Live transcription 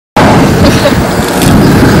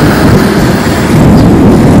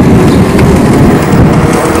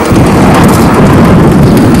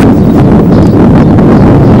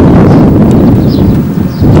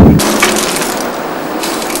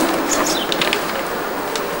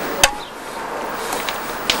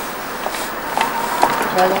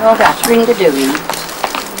Well, they're all gathering the doing.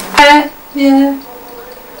 Yeah.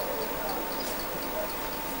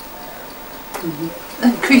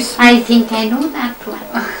 And Chris. I think I know that one.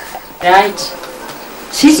 Right.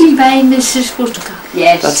 Sitting by Mrs. Woodcock.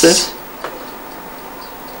 Yes. That's it.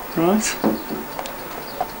 Right.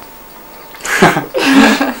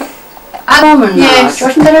 Norman Yes. Marge,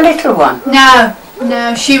 wasn't there a little one?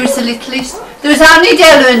 No, she was the littlest. There was only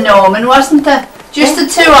Della and Norman, wasn't there? Just the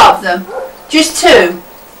two of them. Just two.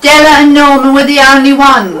 Della and Norman were the only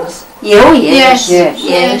ones. Oh, Yes.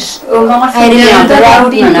 Yes. Oh, I I remember remember that that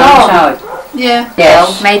being one outside. Yeah.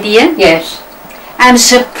 Yes. My dear, Yes. I'm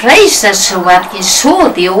surprised that Sir Watkin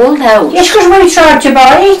sold the old house. Yes, because we tried to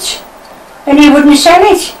buy it, and he wouldn't sell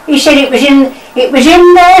it. He said it was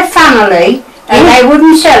in their family, and they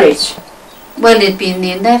wouldn't sell it. Well, it'd been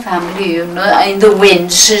in their family, you know, in the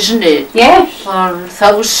winds, isn't it? Yes. For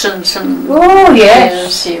thousands and Oh,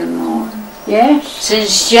 yes. years, you know. Yes.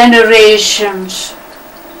 Since generations,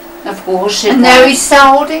 of course. And now he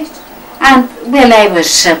sold it. And, well, I was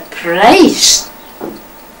surprised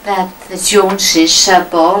that the Joneses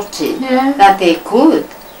had bought it, Yeah. that they could.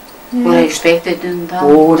 Well, I expected them to.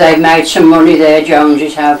 Oh, they've made some money there,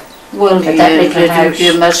 Joneses have. Well, At that little they didn't house.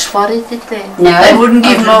 give much for it, did they? No. They wouldn't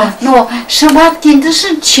give more. No, Sir Watkin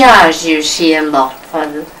doesn't charge, you see, a lot for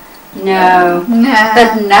it. No. No.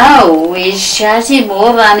 But now he's charging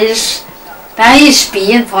more than he's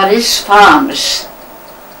paying for his farms.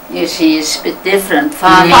 You see, it's a bit different.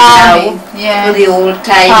 Farming Farming, now, yeah. with the old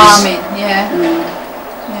times. Farming, yeah. Mm.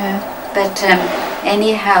 Yeah. But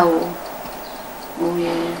anyhow, oh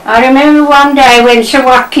yeah. I remember one day when Sir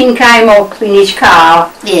Watkin came up in his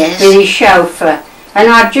car Yes, with his chauffeur, and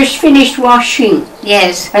I'd just finished washing,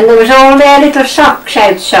 yes, and there was all their little socks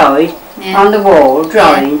outside yeah. on the wall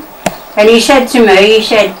drying, and he said to me, he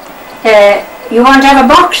said, you want to have a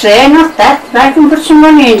box there, not that, but I can put some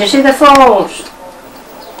money in to see the falls.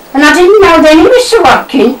 And I didn't know then he was Sir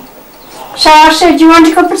Watkin, so I said, do you want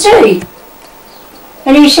a cup of tea?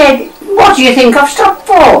 And he said, what do you think I've stopped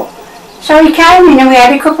for? So he came in and we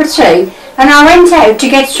had a cup of tea, and I went out to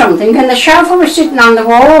get something, and the chauffeur was sitting on the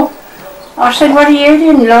wall. I said, what are you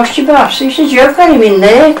doing? Lost your boss? He said, you've got him in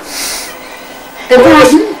there.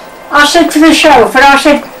 I said to the chauffeur, I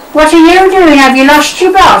said, what are you doing? Have you lost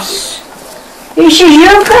your boss? He said,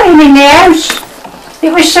 you've got him in the house.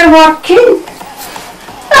 It was Sir Watkin.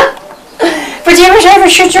 But he was ever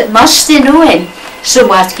such a... Must you know him? Sir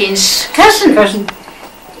Watkin's cousin.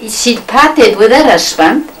 She'd parted with her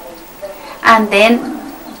husband, and then,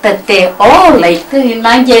 but they all liked her in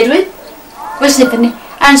Llanrhaeadr, wasn't it? Penny?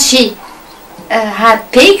 And she had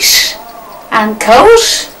pigs and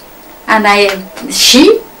cows and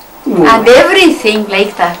sheep and everything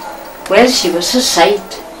like that. Well, she was a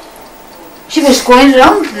sight. She was going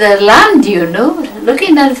around the land, you know,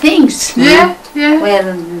 looking at things. Yeah, yeah.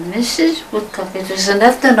 Well, Mrs. Woodcock, it was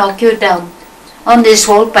enough to knock you down on this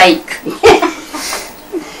old bike.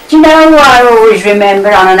 Do you know who I always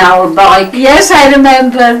remember on an old bike? Yes, I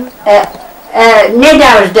remember.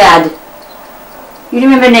 Neddo's dad. You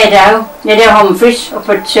remember Neddo? Neddo Humphries up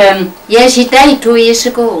at... Yes, he died 2 years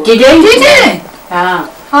ago. Did he? Did he? Ah.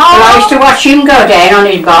 Oh. Well, I used to watch him go down on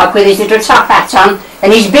his bike with his little top hat on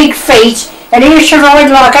and his big feet, and he used to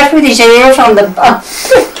ride like us with his heels on the...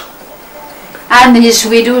 And his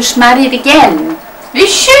widow's married again.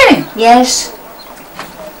 Is she? Yes.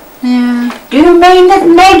 Yeah. Do you mean that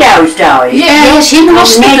Neddo's died? Yeah. Yes, in the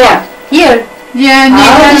hospital. Neddo. Here. Yeah, Oh,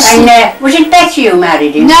 Neddo's... and was it Betty who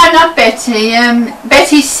married him? No, not Betty.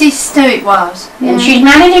 Betty's sister it was. And she's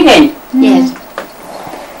married again? Yes.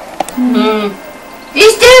 Mm.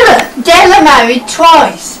 Is Della married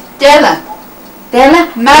twice? Della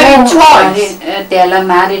married twice. Della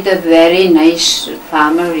married a very nice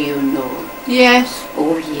farmer, you know. Yes.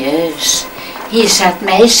 Oh, yes. He's at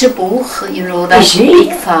Meiseboeg, you know, that's Is a he?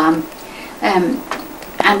 big farm. And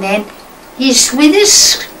then he's with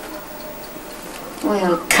his,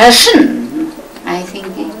 well, cousin, I think.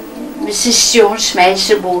 Mrs. Jones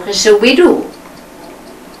Meiseboeg is a widow.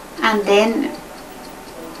 And then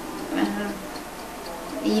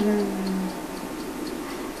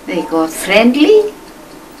they got friendly,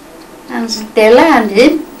 and Della and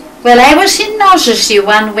him. Well, I was in Oswestry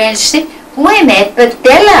one Wednesday, who I met but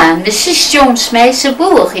Della and Mrs. Jones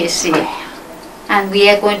Meiseboeg, you see. And we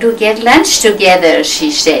are going to get lunch together,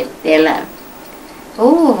 she said, Della.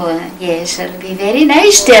 Oh, yes, it'll be very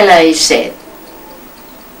nice, Della, I said.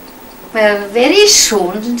 Well, very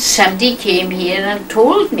soon somebody came here and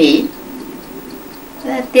told me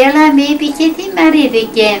that Della may be getting married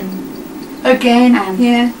again. Again, And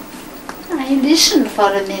yeah. I listened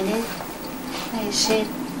for a minute. I said,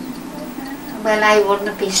 well, I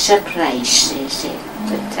wouldn't be surprised, I said.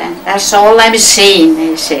 But that's all I'm saying,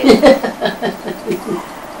 I said.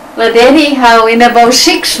 But anyhow, in about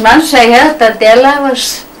 6 months, I heard that Della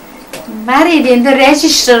was married in the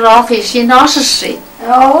register office in Oswestry.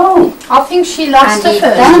 Oh, I think she lost And her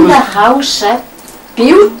he done the first. house up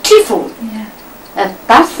beautiful. Yeah. A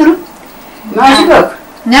bathroom. Marjorie.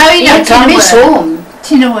 Now you know Tommy's home.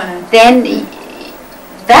 Tina Wern. Then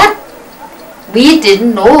that we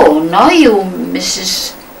didn't know. Now you,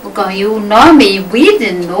 Mrs. You know me, we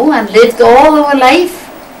didn't know and lived all our life.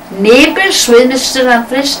 Neighbours with Mr.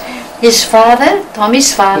 Humphries, his father,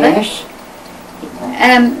 Tommy's father. Yes.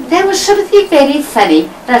 There was something very funny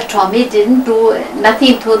that Tommy didn't do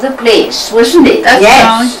nothing to the place, wasn't it? That's Yes.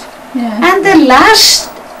 right. Yeah. And the last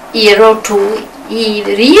year or two, he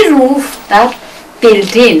re-roofed that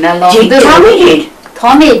building along the Tommy road. did.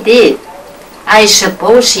 Tommy did. I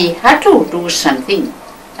suppose he had to do something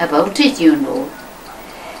about it, you know.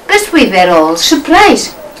 But we were all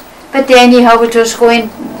surprised. But anyhow, it was going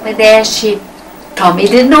there. Tommy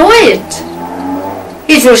didn't know it.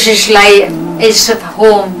 It was his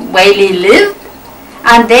home while he lived,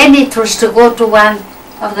 and then it was to go to one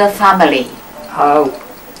of the family. Oh.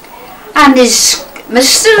 And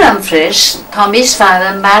Mr. Humphries, Tommy's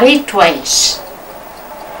father, married twice.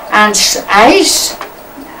 And as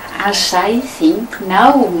I think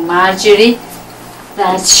now, Marjorie,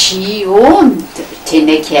 that she owned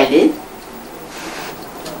Tinnakelly.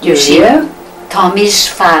 You see, Tommy's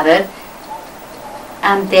father.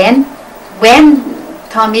 And then when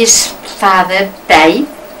Tommy's father died,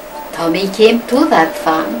 Tommy came to that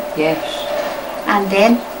farm. Yes. And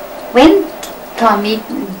then when Tommy,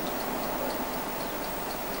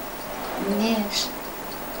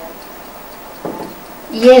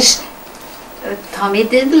 yes, Tommy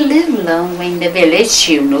didn't live long in the village,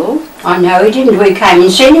 you know. Oh no, he didn't. We came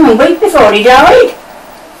and seen him a week before he died.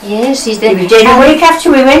 Yes, he He did. was dead a week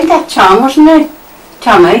after we went that time, wasn't it,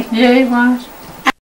 Tommy? Yeah, it was.